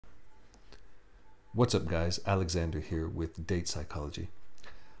What's up, guys? Alexander here with Date Psychology.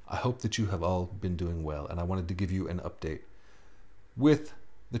 I hope that you have all been doing well, and I wanted to give you an update with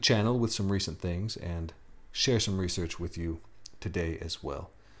the channel with some recent things and share some research with you today as well.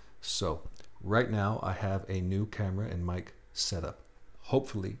 So right now I have a new camera and mic setup.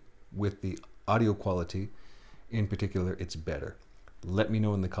 Hopefully with the audio quality in particular, it's better. Let me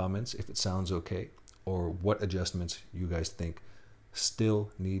know in the comments if it sounds okay or what adjustments you guys think still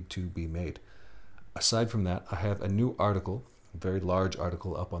need to be made. Aside from that, I have a new article, a very large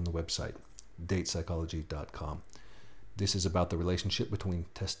article up on the website, datepsychology.com. This is about the relationship between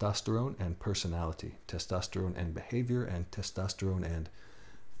testosterone and personality, testosterone and behavior, and testosterone and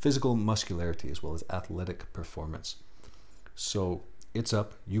physical muscularity, as well as athletic performance. So it's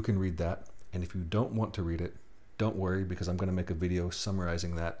up, you can read that. And if you don't want to read it, don't worry, because I'm going to make a video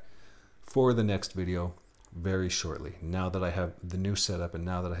summarizing that for the next video very shortly. Now that I have the new setup and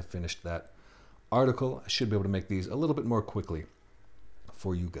now that I have finished that article, I should be able to make these a little bit more quickly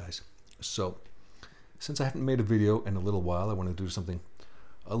for you guys. So since I haven't made a video in a little while, I want to do something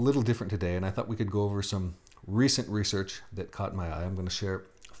a little different today, and I thought we could go over some recent research that caught my eye. I'm going to share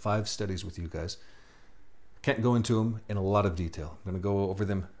 5 studies with you guys. Can't go into them in a lot of detail. I'm going to go over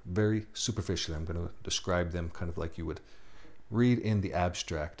them very superficially. I'm going to describe them kind of like you would read in the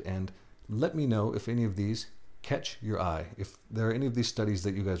abstract, and let me know if any of these catch your eye. If there are any of these studies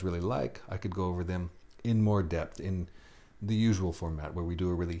that you guys really like, I could go over them in more depth in the usual format where we do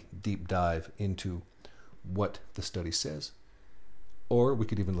a really deep dive into what the study says. Or we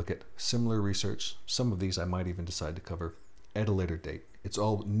could even look at similar research. Some of these I might even decide to cover at a later date. It's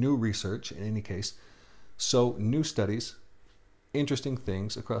all new research in any case. So new studies, interesting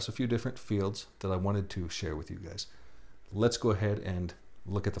things across a few different fields that I wanted to share with you guys. Let's go ahead and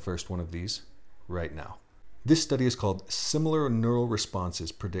look at the first one of these right now. This study is called Similar Neural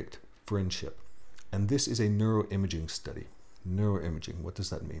Responses Predict Friendship. And this is a neuroimaging study. Neuroimaging, what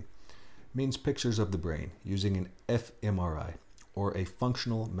does that mean? It means pictures of the brain using an fMRI, or a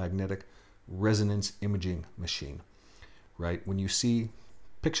functional magnetic resonance imaging machine. Right? When you see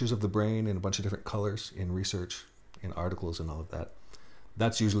pictures of the brain in a bunch of different colors in research, in articles and all of that,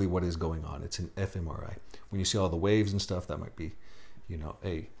 that's usually what is going on. It's an fMRI. When you see all the waves and stuff, that might be, you know,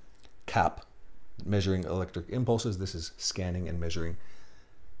 a cap measuring electric impulses. This is scanning and measuring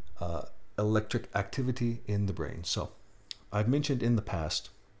electric activity in the brain. So I've mentioned in the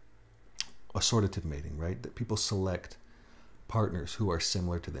past assortative mating, right? That people select partners who are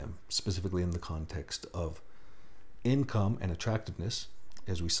similar to them, specifically in the context of income and attractiveness,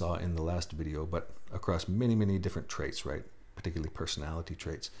 as we saw in the last video, but across many, many different traits, right? Particularly personality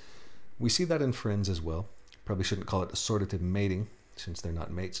traits. We see that in friends as well. Probably shouldn't call it assortative mating since they're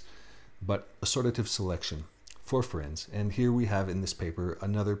not mates, but assortative selection for friends. And here we have in this paper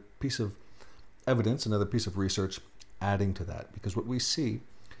another piece of evidence, another piece of research adding to that, because what we see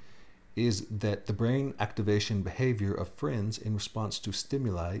is that the brain activation behavior of friends in response to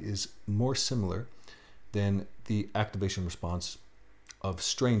stimuli is more similar than the activation response of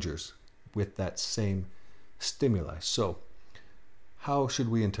strangers with that same stimuli. So how should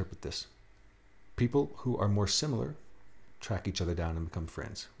we interpret this? People who are more similar track each other down and become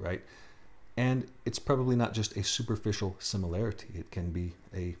friends, right? And it's probably not just a superficial similarity. It can be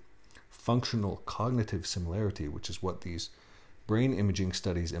a functional cognitive similarity, which is what these brain imaging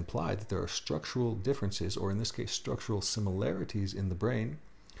studies imply, that there are structural differences, or in this case, structural similarities in the brain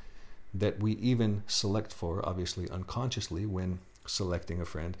that we even select for, obviously unconsciously, when selecting a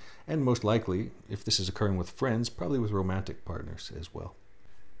friend. And most likely, if this is occurring with friends, probably with romantic partners as well.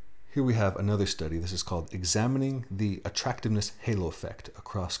 Here we have another study. This is called Examining the Attractiveness Halo Effect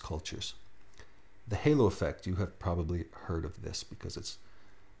Across Cultures. The halo effect, you have probably heard of this because it's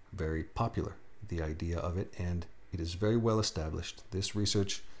very popular, the idea of it, and it is very well established. This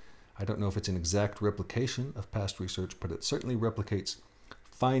research, I don't know if it's an exact replication of past research, but it certainly replicates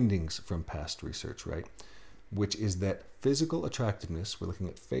findings from past research, right? Which is that physical attractiveness, we're looking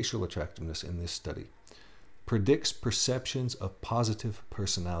at facial attractiveness in this study, predicts perceptions of positive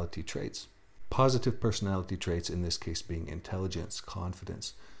personality traits. Positive personality traits in this case being intelligence,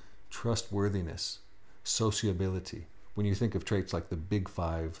 confidence, trustworthiness, sociability. When you think of traits like the big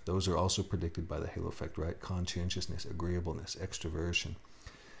 5, those are also predicted by the halo effect, right? Conscientiousness, agreeableness, extroversion.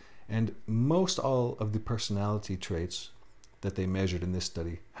 And most all of the personality traits that they measured in this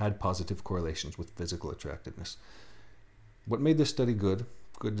study had positive correlations with physical attractiveness. What made this study good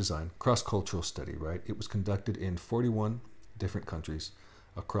design, cross-cultural study, right? It was conducted in 41 different countries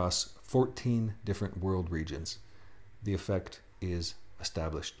across 14 different world regions. The effect is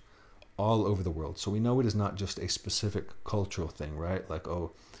established all over the world. So we know it is not just a specific cultural thing, right? Like,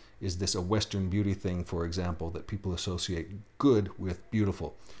 oh, Is this a Western beauty thing, for example, that people associate good with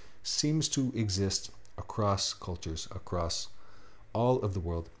beautiful? Seems to exist across cultures, across all of the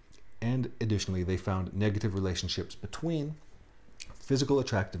world. And additionally, they found negative relationships between physical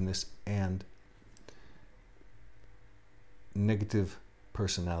attractiveness and negative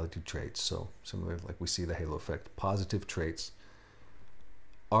personality traits. So similar, like we see the halo effect, positive traits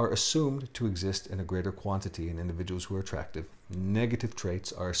are assumed to exist in a greater quantity in individuals who are attractive. Negative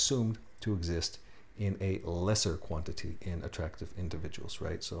traits are assumed to exist in a lesser quantity in attractive individuals,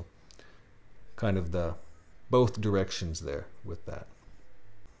 right? So kind of the both directions there with that.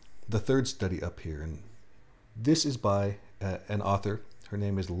 The third study up here, and this is by an author. Her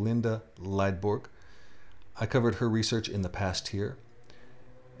name is Linda Leidborg. I covered her research in the past here.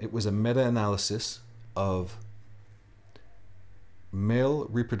 It was a meta-analysis of male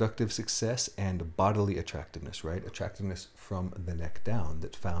reproductive success and bodily attractiveness, right? Attractiveness from the neck down,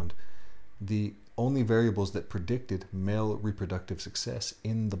 that found the only variables that predicted male reproductive success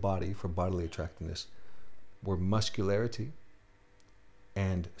in the body for bodily attractiveness were muscularity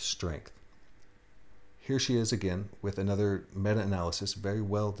and strength. Here she is again with another meta-analysis, very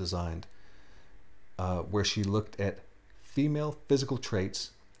well designed, where she looked at female physical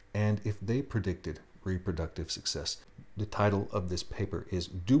traits and if they predicted reproductive success. The title of this paper is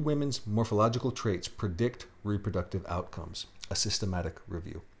 "Do Women's Morphological Traits Predict Reproductive Outcomes? A Systematic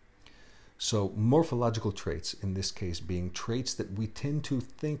Review." So morphological traits, in this case, being traits that we tend to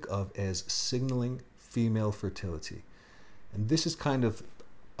think of as signaling female fertility. And this is kind of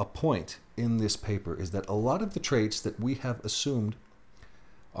a point in this paper, is that a lot of the traits that we have assumed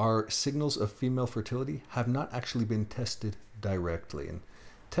are signals of female fertility have not actually been tested directly. And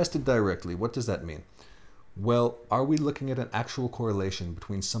tested directly, what does that mean? Well, are we looking at an actual correlation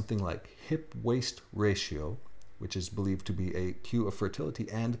between something like hip-waist ratio, which is believed to be a cue of fertility,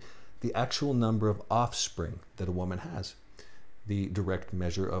 and the actual number of offspring that a woman has, the direct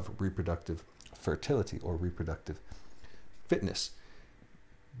measure of reproductive fertility or reproductive fitness?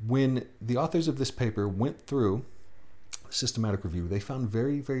 When the authors of this paper went through systematic review, they found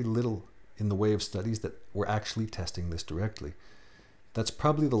very, very little in the way of studies that were actually testing this directly. That's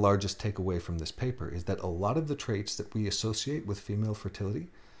probably the largest takeaway from this paper, is that a lot of the traits that we associate with female fertility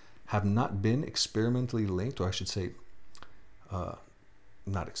have not been experimentally linked, or I should say, I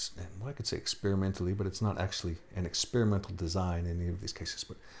could say experimentally, but it's not actually an experimental design in any of these cases,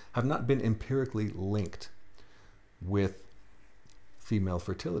 but have not been empirically linked with female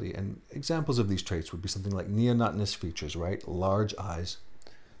fertility. And examples of these traits would be something like neonatinous features, right? Large eyes,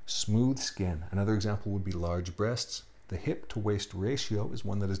 smooth skin. Another example would be large breasts. The hip to waist ratio is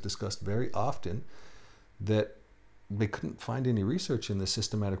one that is discussed very often, that they couldn't find any research in the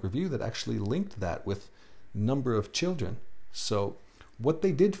systematic review that actually linked that with number of children. So what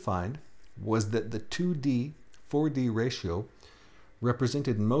they did find was that the 2D, 4D ratio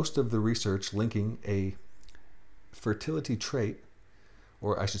represented most of the research linking a fertility trait,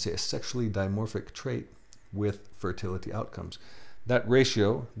 or I should say a sexually dimorphic trait, with fertility outcomes. That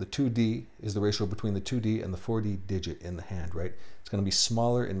ratio, the 2D, is the ratio between the 2D and the 4D digit in the hand, right? It's going to be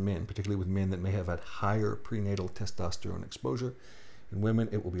smaller in men, particularly with men that may have had higher prenatal testosterone exposure. In women,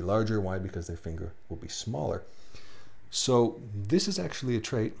 it will be larger. Why? Because their finger will be smaller. So this is actually a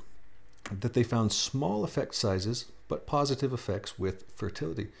trait that they found small effect sizes, but positive effects with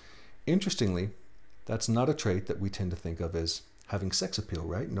fertility. Interestingly, that's not a trait that we tend to think of as having sex appeal,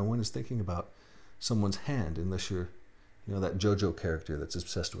 right? No one is thinking about someone's hand unless you're, that JoJo character that's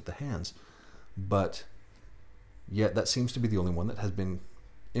obsessed with the hands. But yet that seems to be the only one that has been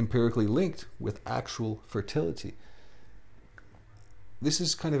empirically linked with actual fertility. This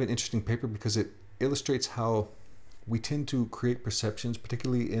is kind of an interesting paper because it illustrates how we tend to create perceptions,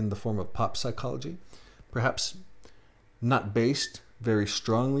 particularly in the form of pop psychology, perhaps not based very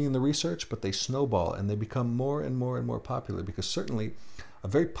strongly in the research, but they snowball and they become more and more and more popular, because certainly a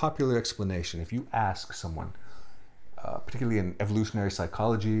very popular explanation, if you ask someone, particularly in evolutionary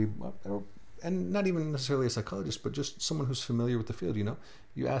psychology, and not even necessarily a psychologist, but just someone who's familiar with the field,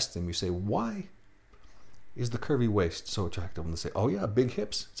 you ask them, you say, why is the curvy waist so attractive? And they say, oh yeah, big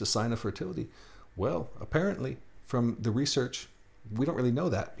hips, it's a sign of fertility. Well, apparently from the research, we don't really know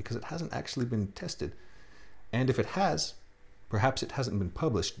that because it hasn't actually been tested. And if it has, perhaps it hasn't been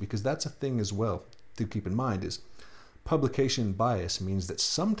published, because that's a thing as well to keep in mind, is publication bias means that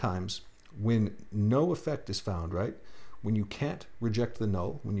sometimes when no effect is found, right, when you can't reject the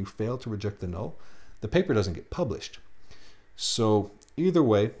null, when you fail to reject the null, the paper doesn't get published. So either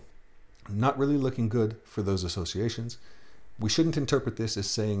way, not really looking good for those associations. We shouldn't interpret this as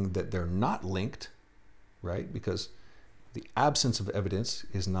saying that they're not linked, right? Because The absence of evidence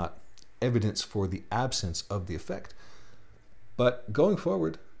is not evidence for the absence of the effect. But going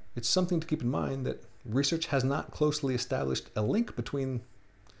forward, it's something to keep in mind that research has not closely established a link between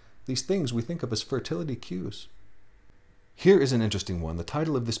these things we think of as fertility cues. Here is an interesting one. The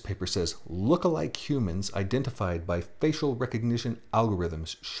title of this paper says, "Look-alike humans identified by facial recognition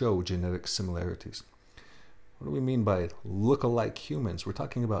algorithms show genetic similarities." What do we mean by look-alike humans? We're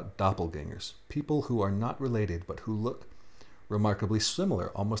talking about doppelgangers, people who are not related but who look remarkably similar,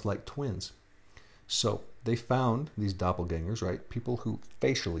 almost like twins. So they found these doppelgangers, right? People who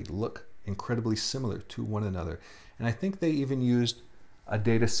facially look incredibly similar to one another. And I think they even used a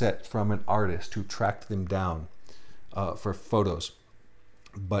data set from an artist who tracked them down for photos,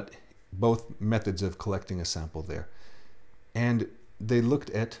 but both methods of collecting a sample there. And they looked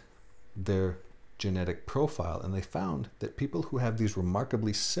at their genetic profile, and they found that people who have these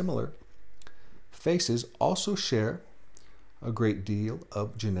remarkably similar faces also share a great deal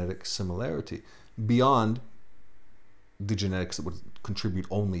of genetic similarity beyond the genetics that would contribute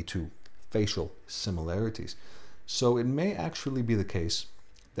only to facial similarities. So it may actually be the case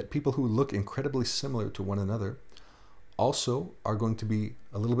that people who look incredibly similar to one another also are going to be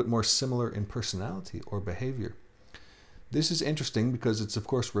a little bit more similar in personality or behavior. This is interesting because it's, of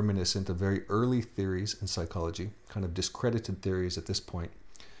course, reminiscent of very early theories in psychology, kind of discredited theories at this point,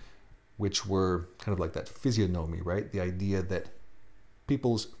 which were kind of like that physiognomy, right? The idea that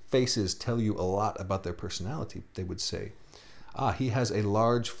people's faces tell you a lot about their personality. They would say, he has a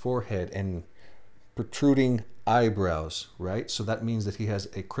large forehead and protruding eyebrows, right? So that means that he has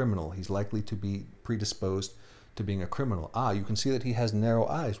a criminal. He's likely to be predisposed to being a criminal. You can see that he has narrow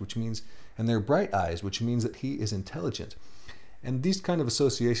eyes, which means, and they're bright eyes, which means that he is intelligent. And these kind of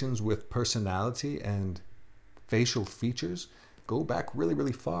associations with personality and facial features go back really,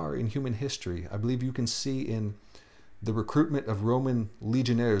 really far in human history. I believe you can see in the recruitment of Roman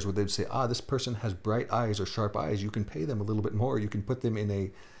legionnaires where they'd say, this person has bright eyes or sharp eyes. You can pay them a little bit more. You can put them in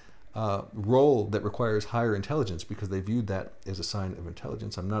a role that requires higher intelligence because they viewed that as a sign of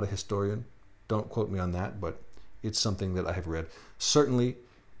intelligence. I'm not a historian. Don't quote me on that, but it's something that I have read. Certainly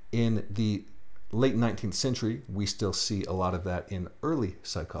in the late 19th century, we still see a lot of that in early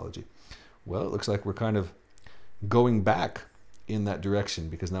psychology. Well, it looks like we're kind of going back in that direction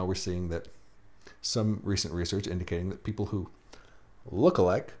because now we're seeing that some recent research indicating that people who look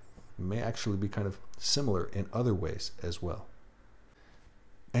alike may actually be kind of similar in other ways as well.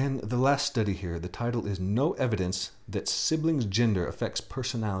 And the last study here, the title is "No Evidence That Siblings' Gender Affects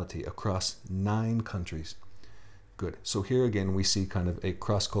Personality Across 9 Countries." Good. So here again, we see kind of a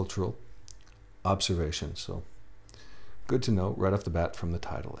cross-cultural observation. So good to know right off the bat from the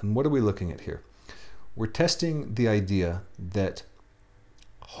title. And what are we looking at here? We're testing the idea that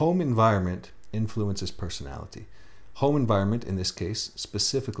home environment influences personality. Home environment, in this case,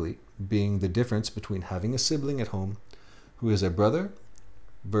 specifically being the difference between having a sibling at home who is a brother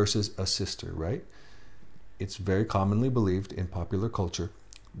versus a sister, right? It's very commonly believed in popular culture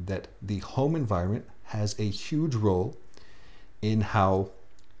that the home environment has a huge role in how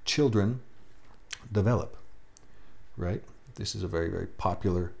children develop, right? This is a very, very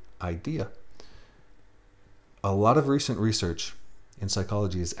popular idea. A lot of recent research in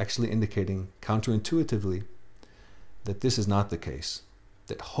psychology is actually indicating counterintuitively that this is not the case,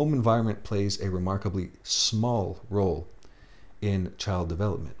 that home environment plays a remarkably small role in child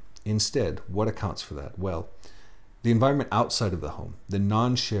development. Instead, what accounts for that? Well, the environment outside of the home, the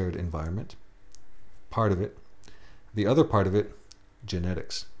non-shared environment, part of it. The other part of it,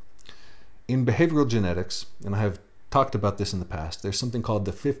 genetics. In behavioral genetics, and I have talked about this in the past, there's something called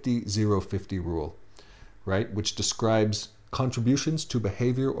the 50-0-50 rule, right? Which describes contributions to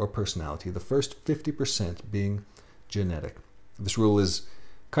behavior or personality, the first 50% being genetic. This rule is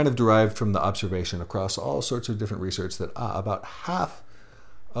kind of derived from the observation across all sorts of different research that about half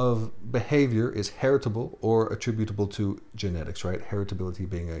of behavior is heritable or attributable to genetics, right? Heritability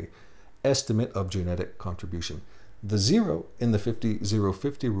being a estimate of genetic contribution. The 0 in the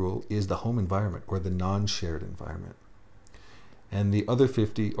 50-0-50 rule is the home environment or the non-shared environment. And the other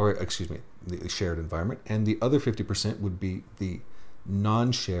 50, or excuse me, the shared environment, and the other 50% would be the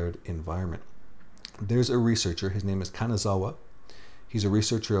non-shared environment. There's a researcher, his name is Kanazawa. He's a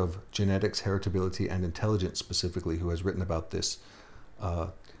researcher of genetics, heritability, and intelligence specifically, who has written about this.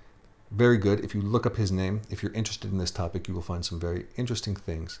 Very good. If you look up his name, if you're interested in this topic, you will find some very interesting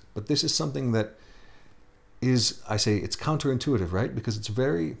things. But this is something that is, I say, it's counterintuitive, right? Because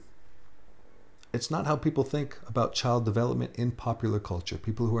it's not how people think about child development in popular culture.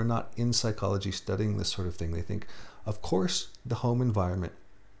 People who are not in psychology studying this sort of thing, they think, of course, the home environment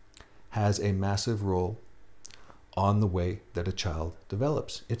has a massive role on the way that a child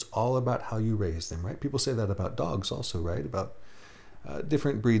develops. It's all about how you raise them, right? People say that about dogs also, right? About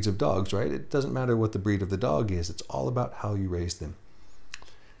different breeds of dogs, right? It doesn't matter what the breed of the dog is. It's all about how you raise them.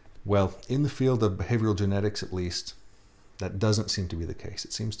 Well, in the field of behavioral genetics, at least, that doesn't seem to be the case.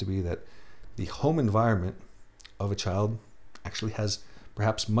 It seems to be that the home environment of a child actually has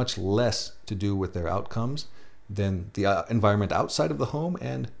perhaps much less to do with their outcomes than the environment outside of the home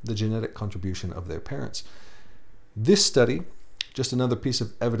and the genetic contribution of their parents. This study, just another piece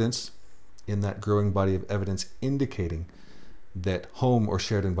of evidence in that growing body of evidence indicating that home or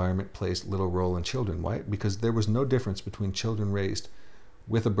shared environment plays little role in children. Why? Because there was no difference between children raised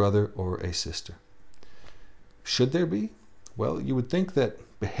with a brother or a sister. Should there be? Well, you would think that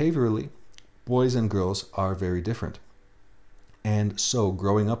behaviorally, boys and girls are very different. And so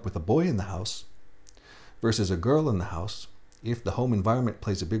growing up with a boy in the house versus a girl in the house, if the home environment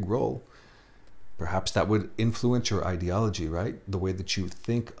plays a big role, perhaps that would influence your ideology, right? The way that you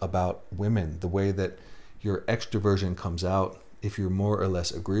think about women, the way that your extroversion comes out, if you're more or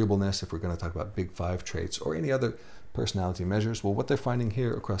less agreeableness, if we're going to talk about big 5 traits or any other personality measures. Well, what they're finding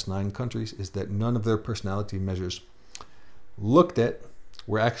here across 9 countries is that none of their personality measures looked at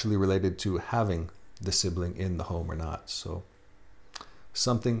were actually related to having the sibling in the home or not. So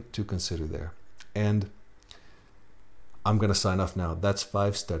something to consider there. And I'm going to sign off now. That's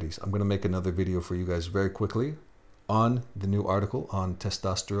 5 studies. I'm going to make another video for you guys very quickly on the new article on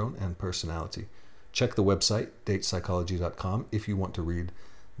testosterone and personality. Check the website, datepsychology.com, if you want to read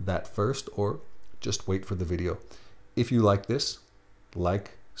that first, or just wait for the video. If you like this,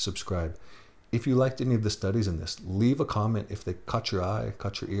 like, subscribe. If you liked any of the studies in this, leave a comment if they caught your eye,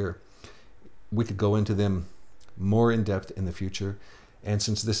 caught your ear. We could go into them more in depth in the future. And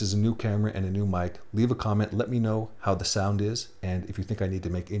since this is a new camera and a new mic, leave a comment. Let me know how the sound is and if you think I need to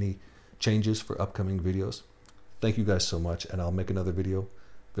make any changes for upcoming videos. Thank you guys so much, and I'll make another video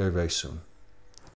very, very soon.